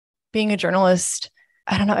being a journalist,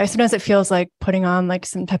 I don't know. Sometimes it feels like putting on like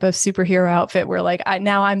some type of superhero outfit where like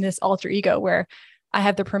now I'm this alter ego where I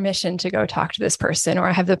have the permission to go talk to this person, or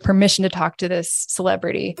I have the permission to talk to this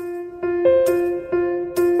celebrity.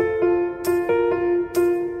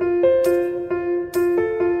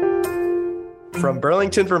 From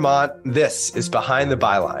Burlington, Vermont, this is Behind the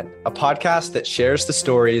Byline, a podcast that shares the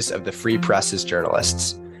stories of the Free Press's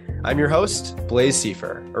journalists. I'm your host, Blaise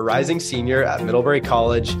Siefer, a rising senior at Middlebury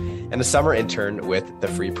College and a summer intern with the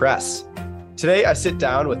Free Press. Today, I sit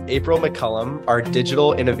down with April McCullum, our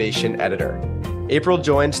digital innovation editor. April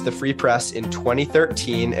joined the Free Press in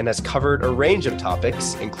 2013 and has covered a range of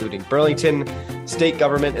topics, including Burlington, state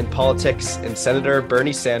government and politics, and Senator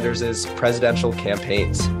Bernie Sanders' presidential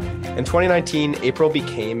campaigns. In 2019, April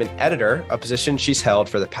became an editor, a position she's held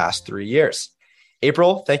for the past 3 years.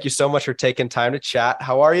 April, thank you so much for taking time to chat.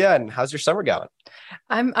 How are you, and how's your summer going?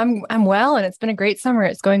 I'm well, and it's been a great summer.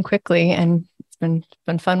 It's going quickly, and it's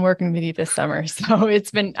been fun working with you this summer. So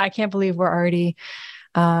I can't believe we're already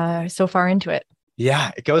so far into it.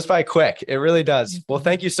 Yeah, it goes by quick. It really does. Well,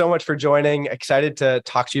 thank you so much for joining. Excited to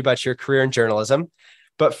talk to you about your career in journalism.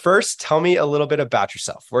 But first, tell me a little bit about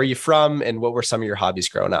yourself. Where are you from, and what were some of your hobbies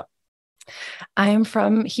growing up? I'm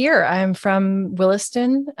from here. I'm from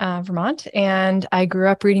Williston, Vermont, and I grew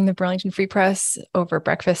up reading the Burlington Free Press over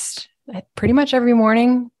breakfast pretty much every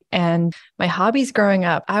morning. And my hobbies growing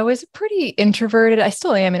up, I was pretty introverted. I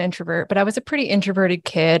still am an introvert, but I was a pretty introverted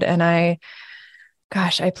kid. And I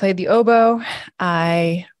played the oboe.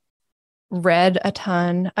 I read a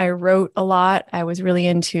ton. I wrote a lot. I was really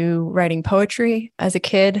into writing poetry as a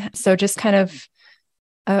kid. So just kind of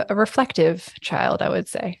a reflective child, I would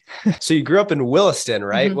say. So you grew up in Williston,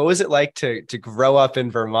 right? Mm-hmm. What was it like to grow up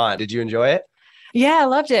in Vermont? Did you enjoy it? Yeah, I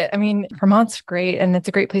loved it. I mean, Vermont's great, and it's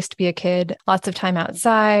a great place to be a kid. Lots of time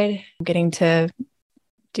outside, getting to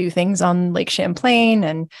do things on Lake Champlain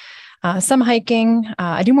and some hiking.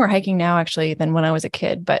 I do more hiking now actually than when I was a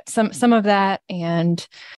kid, but some of that, and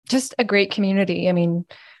just a great community. I mean,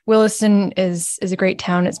 Williston is a great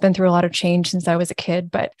town. It's been through a lot of change since I was a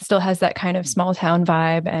kid, but still has that kind of small town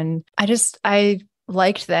vibe. And I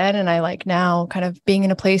liked then, and I like now kind of being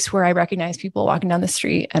in a place where I recognize people walking down the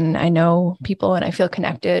street, and I know people and I feel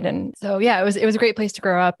connected. And so, yeah, it was a great place to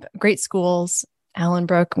grow up. Great schools,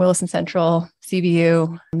 Allenbrook, Williston Central,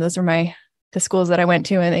 CVU. Those are the schools that I went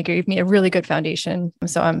to, and they gave me a really good foundation.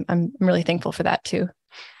 So I'm really thankful for that too.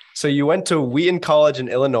 So you went to Wheaton College in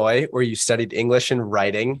Illinois, where you studied English and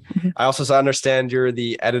writing. Mm-hmm. I also understand you're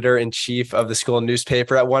the editor-in-chief of the school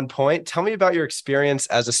newspaper at one point. Tell me about your experience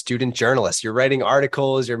as a student journalist. You're writing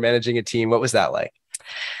articles, you're managing a team. What was that like?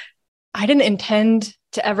 I didn't intend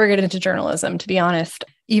to ever get into journalism, to be honest.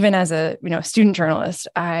 Even as a student journalist,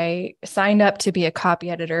 I signed up to be a copy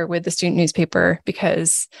editor with the student newspaper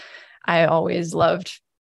because I always loved,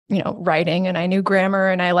 writing, and I knew grammar,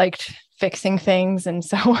 and I liked fixing things. And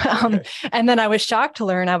so, and then I was shocked to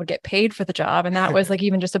learn I would get paid for the job. And that was like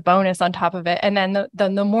even just a bonus on top of it. And then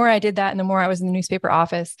the more I did that, and the more I was in the newspaper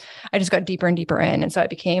office, I just got deeper and deeper in. And so I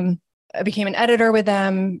became an editor with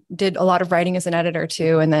them, did a lot of writing as an editor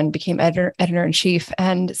too, and then became editor-in-chief.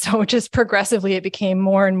 And so just progressively, it became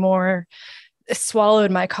more and more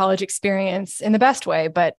swallowed my college experience in the best way,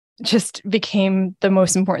 but just became the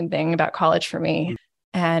most important thing about college for me.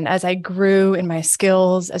 And as I grew in my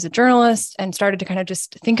skills as a journalist and started to kind of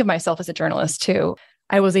just think of myself as a journalist too,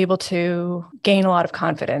 I was able to gain a lot of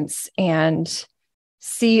confidence and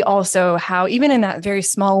see also how even in that very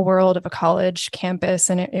small world of a college campus,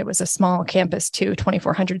 and it was a small campus too,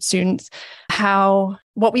 2,400 students, how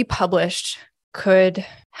what we published could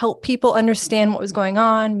help people understand what was going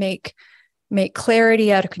on, make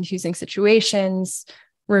clarity out of confusing situations,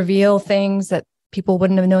 reveal things that people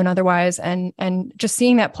wouldn't have known otherwise. And just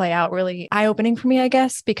seeing that play out really eye-opening for me, I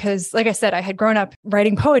guess, because like I said, I had grown up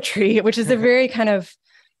writing poetry, which is a very kind of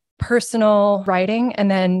personal writing.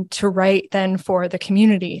 And then to write then for the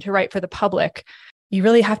community, to write for the public, you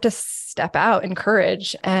really have to step out in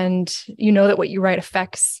courage. And you know that what you write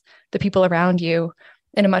affects the people around you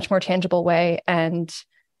in a much more tangible way. And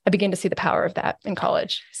I began to see the power of that in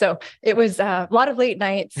college. So it was a lot of late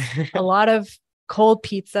nights, a lot of cold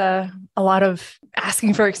pizza, a lot of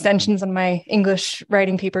asking for extensions on my English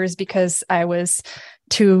writing papers because I was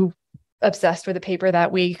too obsessed with the paper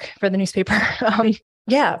that week for the newspaper.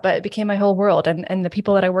 But it became my whole world. And the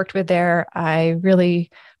people that I worked with there, I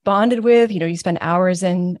really bonded with. You spend hours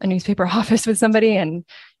in a newspaper office with somebody and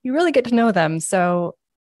you really get to know them. So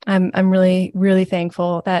I'm really, really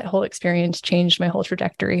thankful. That whole experience changed my whole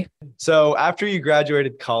trajectory. So after you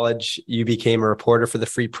graduated college, you became a reporter for the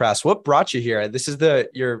Free Press. What brought you here? This is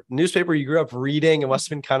your newspaper you grew up reading. It must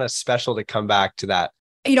have been kind of special to come back to that.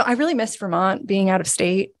 I really missed Vermont, being out of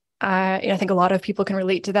state. I think a lot of people can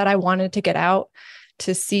relate to that. I wanted to get out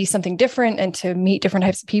to see something different and to meet different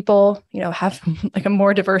types of people, have like a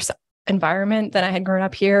more diverse environment than I had grown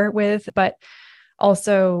up here with. But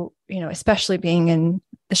also, especially being in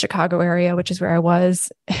the Chicago area, which is where I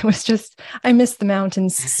was, it was just, I missed the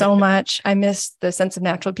mountains so much. I missed the sense of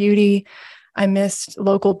natural beauty. I missed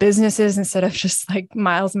local businesses instead of just like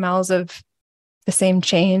miles and miles of the same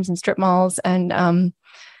chains and strip malls. And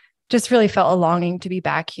just really felt a longing to be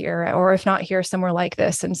back here, or if not here, somewhere like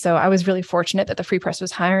this. And so I was really fortunate that the Free Press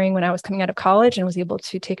was hiring when I was coming out of college and was able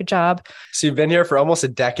to take a job. So you've been here for almost a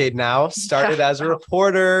decade now, started as a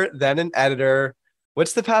reporter, then an editor.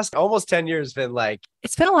 What's the past almost 10 years been like?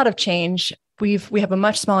 It's been a lot of change. We have a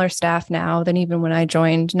much smaller staff now than even when I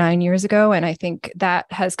joined 9 years ago. And I think that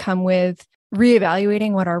has come with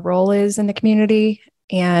reevaluating what our role is in the community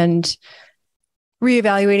and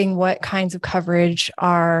reevaluating what kinds of coverage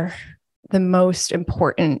are the most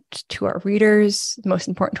important to our readers, the most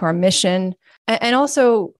important to our mission, and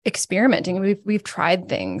also experimenting. We've tried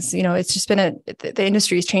things. It's just been the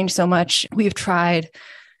industry has changed so much. We've tried.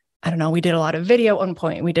 I don't know. We did a lot of video at one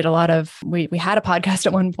point. We had a podcast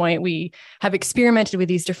at one point. We have experimented with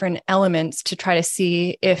these different elements to try to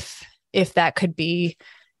see if that could be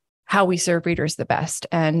how we serve readers the best.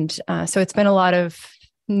 And so it's been a lot of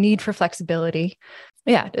need for flexibility.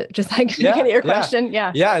 Yeah. Just like your question.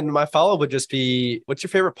 Yeah. Yeah. And my follow-up would just be, what's your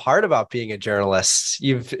favorite part about being a journalist?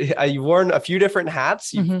 You've worn a few different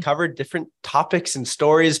hats. You've covered different topics and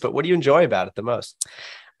stories, but what do you enjoy about it the most?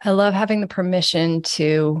 I love having the permission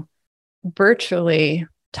to virtually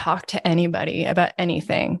talk to anybody about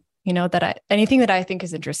anything, anything that I think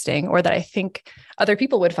is interesting or that I think other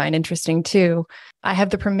people would find interesting too. I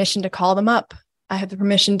have the permission to call them up. I have the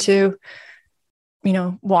permission to,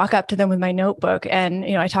 walk up to them with my notebook. And,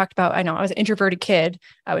 I was an introverted kid.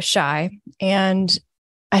 I was shy. And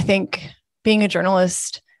I think being a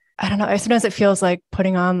journalist, I don't know, sometimes it feels like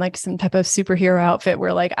putting on like some type of superhero outfit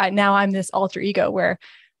where like now I'm this alter ego where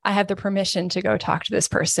I have the permission to go talk to this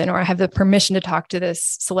person, or I have the permission to talk to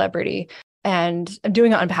this celebrity. And I'm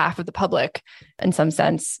doing it on behalf of the public in some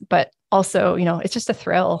sense, but also, it's just a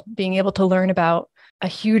thrill being able to learn about a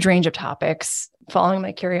huge range of topics, following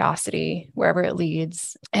my curiosity wherever it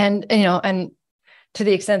leads. And to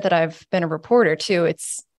the extent that I've been a reporter too,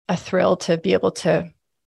 it's a thrill to be able to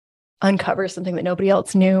uncover something that nobody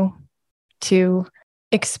else knew, to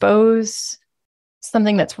expose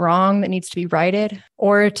something that's wrong that needs to be righted,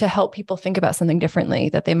 or to help people think about something differently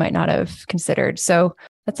that they might not have considered. So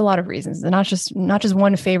that's a lot of reasons, and not just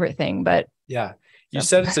one favorite thing, but yeah. You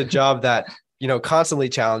said it's a job that, constantly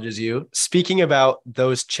challenges you. Speaking about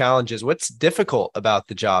those challenges, what's difficult about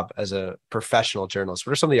the job as a professional journalist?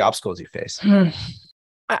 What are some of the obstacles you face?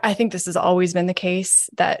 I think this has always been the case,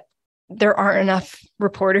 that there aren't enough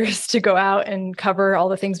reporters to go out and cover all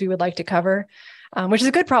the things we would like to cover, which is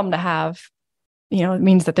a good problem to have. It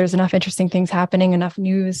means that there's enough interesting things happening, enough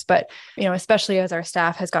news, but, especially as our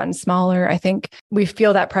staff has gotten smaller, I think we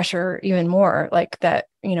feel that pressure even more, like that,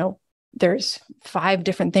 there's 5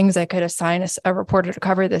 different things I could assign a reporter to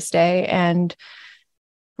cover this day, and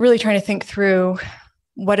really trying to think through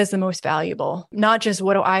what is the most valuable, not just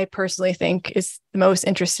what do I personally think is the most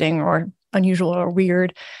interesting or unusual or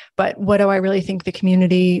weird, but what do I really think the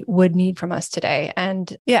community would need from us today?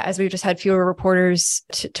 And yeah, as we've just had fewer reporters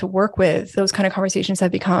to work with, those kind of conversations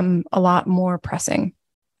have become a lot more pressing.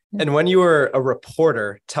 And when you were a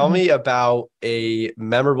reporter, tell me about a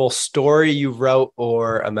memorable story you wrote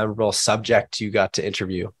or a memorable subject you got to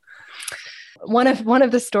interview. One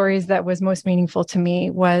of the stories that was most meaningful to me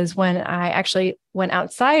was when I actually went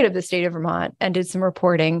outside of the state of Vermont and did some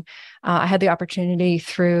reporting. I had the opportunity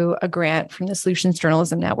through a grant from the Solutions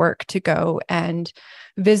Journalism Network to go and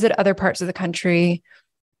visit other parts of the country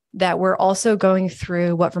that were also going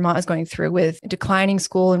through what Vermont is going through with declining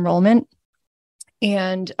school enrollment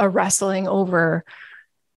and a wrestling over,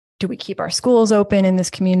 do we keep our schools open in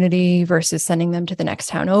this community versus sending them to the next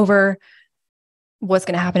town over? What's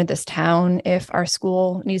going to happen at this town if our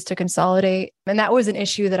school needs to consolidate? And that was an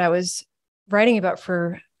issue that I was writing about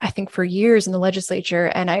for years in the legislature.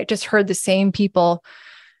 And I just heard the same people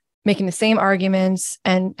making the same arguments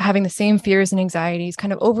and having the same fears and anxieties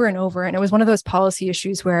kind of over and over. And it was one of those policy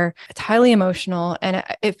issues where it's highly emotional. And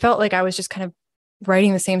it felt like I was just kind of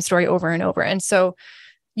writing the same story over and over. And so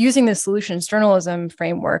using the solutions journalism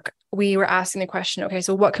framework, we were asking the question, okay,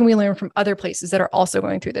 so what can we learn from other places that are also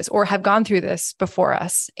going through this or have gone through this before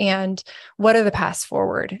us? And what are the paths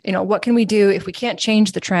forward? What can we do if we can't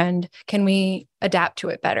change the trend? Can we adapt to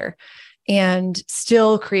it better and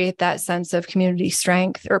still create that sense of community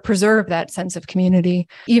strength or preserve that sense of community,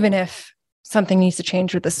 even if something needs to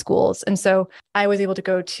change with the schools? And so I was able to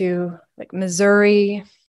go to like Missouri,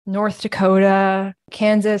 North Dakota,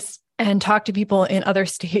 Kansas, and talk to people in other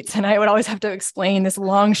states. And I would always have to explain this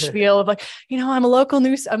long spiel of like, I'm a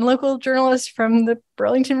local journalist from the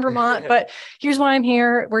Burlington, Vermont, but here's why I'm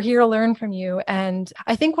here. We're here to learn from you. And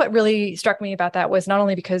I think what really struck me about that was not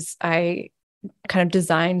only because I kind of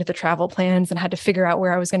designed the travel plans and had to figure out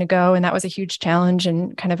where I was going to go. And that was a huge challenge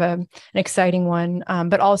and kind of an exciting one.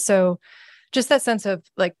 But also just that sense of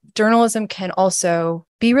like journalism can also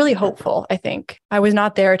be really hopeful. I think I was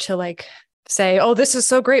not there to like say, oh, this is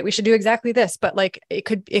so great, we should do exactly this. But like, it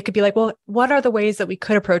could be like, well, what are the ways that we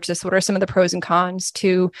could approach this? What are some of the pros and cons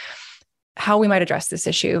to how we might address this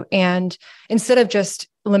issue? And instead of just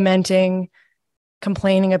lamenting,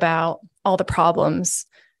 complaining about all the problems,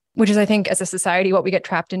 which is, I think, as a society, what we get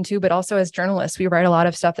trapped into, but also as journalists, we write a lot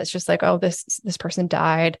of stuff that's just like, oh, this person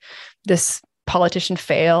died, this politician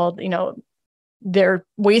failed, they're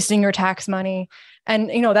wasting your tax money. And,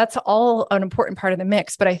 that's all an important part of the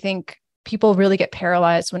mix. But I think people really get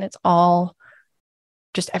paralyzed when it's all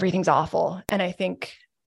just everything's awful. And I think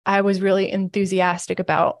I was really enthusiastic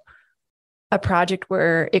about a project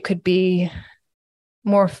where it could be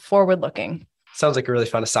more forward-looking. Sounds like a really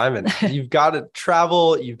fun assignment. You've got to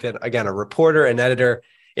travel. You've been, again, a reporter and editor.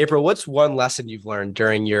 April, what's one lesson you've learned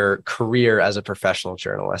during your career as a professional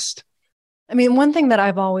journalist? I mean, one thing that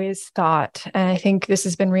I've always thought, and I think this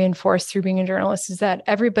has been reinforced through being a journalist, is that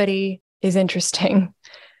everybody is interesting.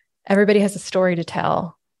 Everybody has a story to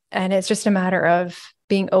tell. And it's just a matter of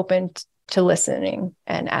being open to listening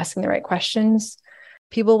and asking the right questions.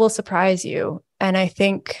 People will surprise you. And I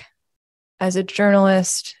think as a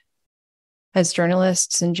journalist, as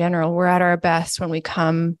journalists in general, we're at our best when we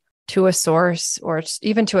come to a source or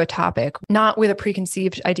even to a topic, not with a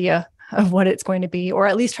preconceived idea of what it's going to be, or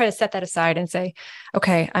at least try to set that aside and say,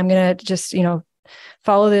 okay, I'm going to just,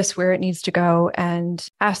 follow this where it needs to go and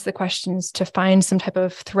ask the questions to find some type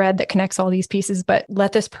of thread that connects all these pieces, but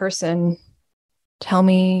let this person tell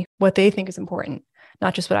me what they think is important,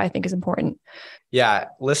 not just what I think is important. Yeah,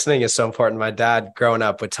 listening is so important. My dad growing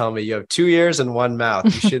up would tell me, you have 2 ears and 1 mouth.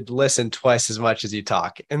 You should listen twice as much as you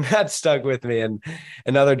talk. And that stuck with me. And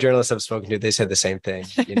other journalists I've spoken to, they said the same thing.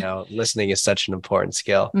 Listening is such an important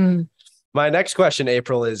skill. My next question,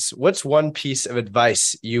 April, is what's one piece of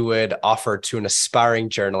advice you would offer to an aspiring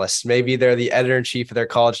journalist? Maybe they're the editor-in-chief of their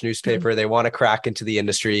college newspaper. They want to crack into the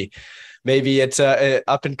industry. Maybe it's a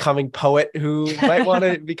up-and-coming poet who might want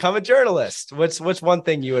to become a journalist. What's one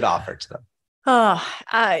thing you would offer to them?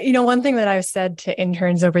 One thing that I've said to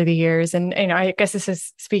interns over the years, and I guess this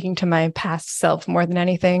is speaking to my past self more than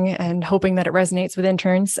anything and hoping that it resonates with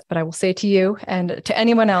interns, but I will say to you and to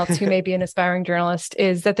anyone else who may be an aspiring journalist,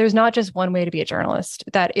 is that there's not just one way to be a journalist,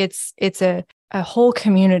 that it's a whole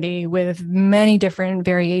community with many different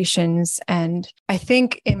variations. And I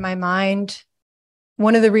think in my mind,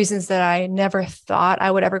 one of the reasons that I never thought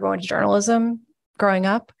I would ever go into journalism growing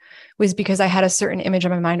up was because I had a certain image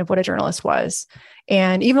in my mind of what a journalist was.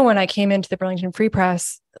 And even when I came into the Burlington Free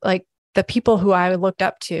Press, like the people who I looked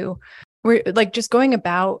up to were like just going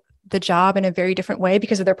about the job in a very different way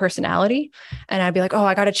because of their personality. And I'd be like, oh,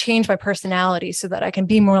 I got to change my personality so that I can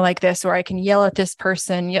be more like this, or I can yell at this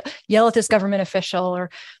person, yell at this government official,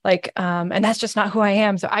 or like, and that's just not who I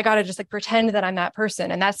am. So I got to just like pretend that I'm that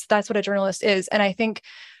person. And that's what a journalist is. And I think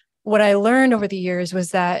what I learned over the years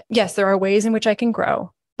was that, yes, there are ways in which I can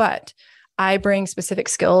grow, but I bring specific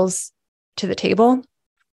skills to the table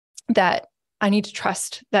that I need to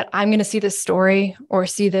trust that I'm going to see this story or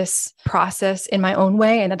see this process in my own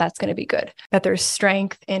way, and that's going to be good. That there's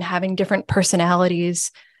strength in having different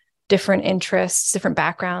personalities, different interests, different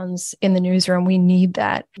backgrounds in the newsroom. We need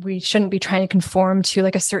that. We shouldn't be trying to conform to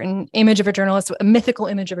like a certain image of a journalist, a mythical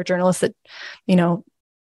image of a journalist that,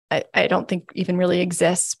 I don't think even really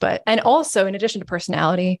exists. And also in addition to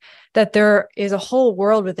personality, that there is a whole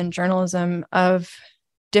world within journalism of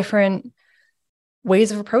different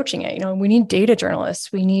ways of approaching it. We need data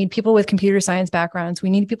journalists. We need people with computer science backgrounds. We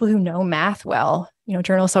need people who know math well.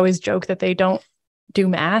 Journalists always joke that they don't do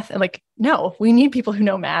math. And like, no, we need people who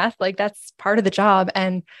know math. Like that's part of the job.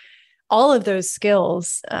 And all of those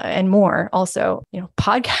skills and more also,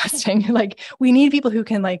 podcasting, like we need people who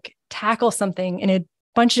can like tackle something in a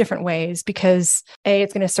bunch of different ways because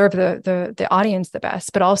it's going to serve the audience the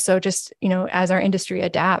best, but also just, as our industry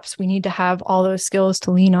adapts, we need to have all those skills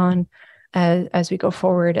to lean on as we go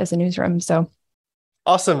forward as a newsroom. So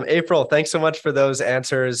awesome. April, thanks so much for those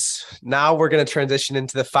answers. Now we're going to transition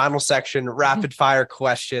into the final section, rapid fire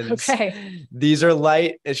questions. Okay. These are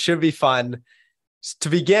light. It should be fun. To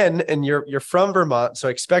begin, and you're from Vermont, so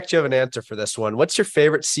I expect you have an answer for this one. What's your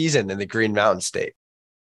favorite season in the Green Mountain State?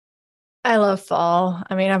 I love fall.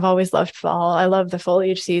 I mean, I've always loved fall. I love the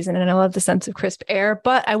foliage season and I love the sense of crisp air,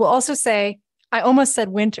 but I will also say, I almost said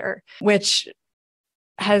winter, which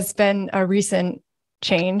has been a recent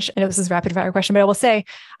change. And it was this rapid fire question, but I will say,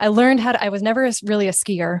 I was never really a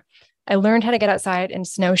skier. I learned how to get outside and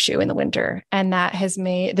snowshoe in the winter. And that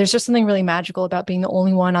there's just something really magical about being the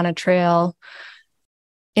only one on a trail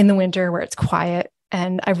in the winter where it's quiet.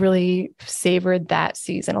 And I really savored that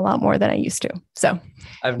season a lot more than I used to. So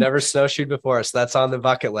I've never snowshoed before, so that's on the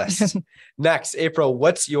bucket list. Next, April,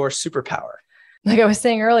 what's your superpower? Like I was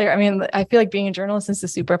saying earlier, I mean, I feel like being a journalist is a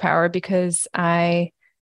superpower because I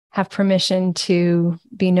have permission to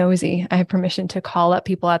be nosy. I have permission to call up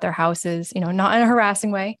people at their houses, not in a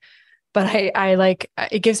harassing way, but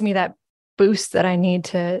it gives me that boost that I need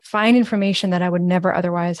to find information that I would never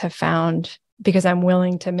otherwise have found because I'm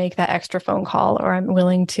willing to make that extra phone call, or I'm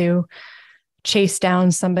willing to chase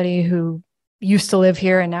down somebody who used to live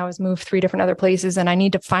here and now has moved 3 different other places, and I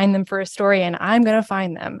need to find them for a story, and I'm going to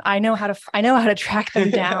find them. I know how to track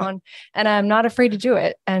them down, and I'm not afraid to do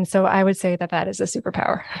it. And so I would say that is a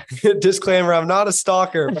superpower. Disclaimer: I'm not a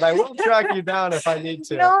stalker, but I will track you down if I need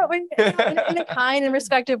to. In a kind and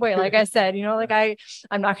respectful way. Like I said,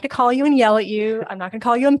 I'm not going to call you and yell at you. I'm not going to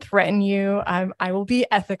call you and threaten you. I will be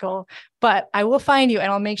ethical, but I will find you,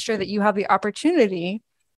 and I'll make sure that you have the opportunity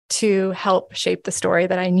to help shape the story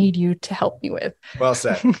that I need you to help me with. Well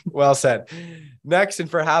said. Well said. Next,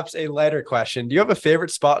 and perhaps a lighter question. Do you have a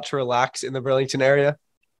favorite spot to relax in the Burlington area?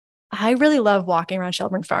 I really love walking around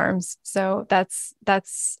Shelburne Farms. So that's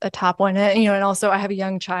a top one. And also I have a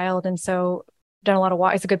young child. And so done a lot of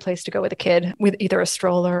walk. It's a good place to go with a kid with either a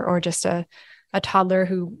stroller or just a toddler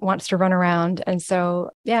who wants to run around. And so,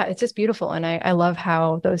 yeah, it's just beautiful. And I love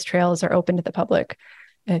how those trails are open to the public.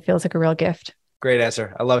 It feels like a real gift. Great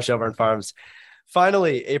answer. I love Shelburne Farms.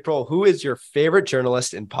 Finally, April, who is your favorite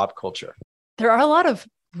journalist in pop culture? There are a lot of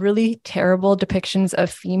really terrible depictions of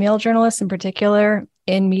female journalists in particular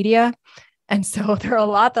in media. And so there are a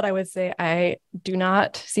lot that I would say I do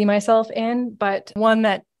not see myself in, but one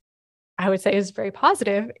that I would say is very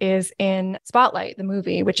positive is in Spotlight, the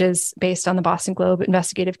movie, which is based on the Boston Globe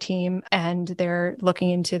investigative team. And they're looking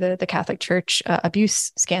into the Catholic Church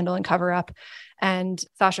abuse scandal and cover up. And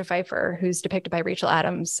Sasha Pfeiffer, who's depicted by Rachel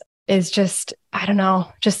Adams, is just, I don't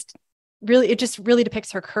know, it just really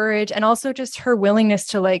depicts her courage and also just her willingness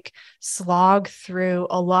to slog through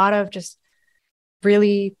a lot of just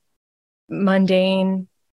really mundane,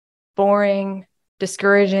 boring,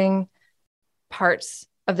 discouraging parts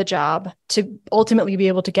of the job to ultimately be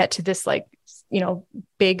able to get to this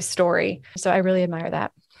big story. So I really admire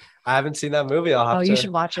that. I haven't seen that movie. You should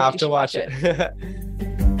watch it. Have to watch it.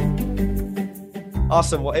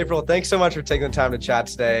 Awesome. Well, April, thanks so much for taking the time to chat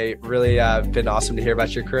today. Really been awesome to hear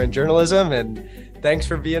about your career in journalism, and thanks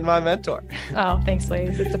for being my mentor. Oh, thanks,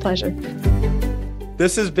 Blaise. It's a pleasure.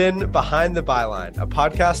 This has been Behind the Byline, a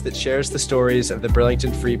podcast that shares the stories of the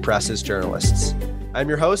Burlington Free Press's journalists. I'm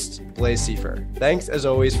your host, Blaise Siefer. Thanks as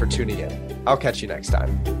always for tuning in. I'll catch you next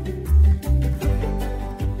time.